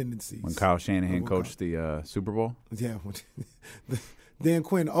all the tendencies. When Kyle Shanahan coached the Super Bowl? Yeah. Dan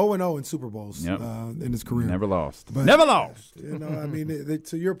Quinn, 0-0 in Super Bowls in his career. Never lost. But, Never lost. You know, I mean,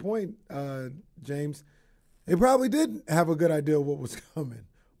 to your point, James, they probably did have a good idea of what was coming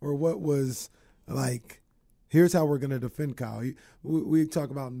or what was like, here's how we're going to defend Kyle. We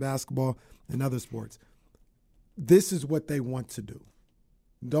talk about in basketball and other sports. This is what they want to do.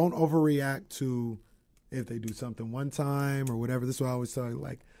 Don't overreact to if they do something one time or whatever. This is what I always tell you.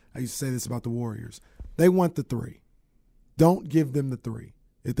 Like, I used to say this about the Warriors. They want the three. Don't give them the three.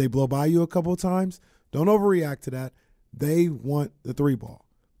 If they blow by you a couple of times, don't overreact to that. They want the three ball.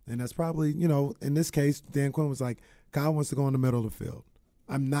 And that's probably, you know, in this case, Dan Quinn was like, Kyle wants to go in the middle of the field.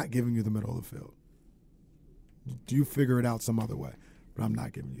 I'm not giving you the middle of the field. You figure it out some other way, but I'm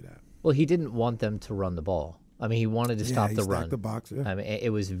not giving you that. Well, he didn't want them to run the ball. I mean, he wanted to stop the run. The box, yeah. I mean,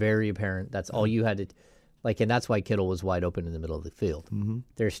 it was very apparent. That's all you had to, like, and that's why Kittle was wide open in the middle of the field. Mm-hmm.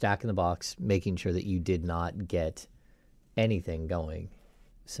 They're stacking the box, making sure that you did not get anything going.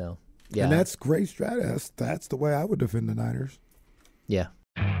 So, yeah. And that's great strategy. That's the way I would defend the Niners. Yeah.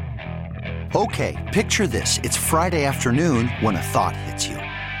 Okay, picture this. It's Friday afternoon when a thought hits you.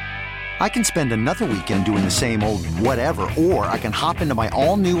 I can spend another weekend doing the same old whatever, or I can hop into my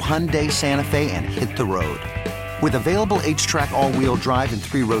all-new Hyundai Santa Fe and hit the road. With available H-Track all-wheel drive and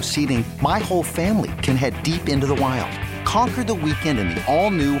 3-row seating, my whole family can head deep into the wild. Conquer the weekend in the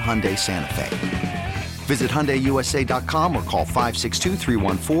all-new Hyundai Santa Fe. Visit HyundaiUSA.com or call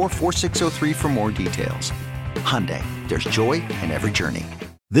 562-314-4603 for more details. Hyundai, there's joy in every journey.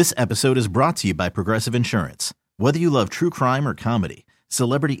 This episode is brought to you by Progressive Insurance. Whether you love true crime or comedy,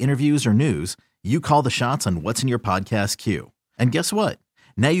 celebrity interviews or news, you call the shots on what's in your podcast queue. And guess what?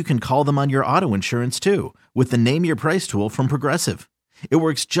 Now you can call them on your auto insurance too with the Name Your Price tool from Progressive. It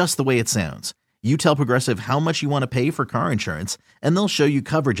works just the way it sounds. You tell Progressive how much you want to pay for car insurance, and they'll show you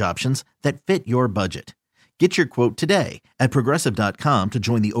coverage options that fit your budget. Get your quote today at Progressive.com to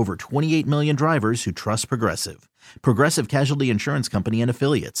join the over 28 million drivers who trust Progressive. Progressive Casualty Insurance Company and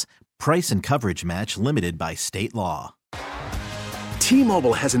Affiliates. Price and coverage match limited by state law.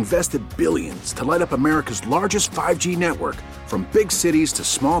 T-Mobile has invested billions to light up America's largest 5G network, from big cities to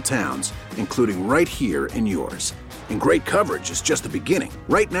small towns, including right here in yours. And great coverage is just the beginning.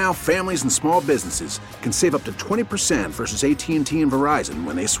 Right now, families and small businesses can save up to 20% versus AT&T and Verizon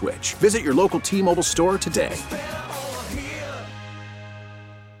when they switch. Visit your local T-Mobile store today.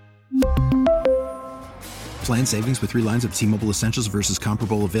 Plan savings with 3 lines of T-Mobile Essentials versus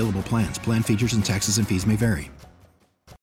comparable available plans. Plan features and taxes and fees may vary.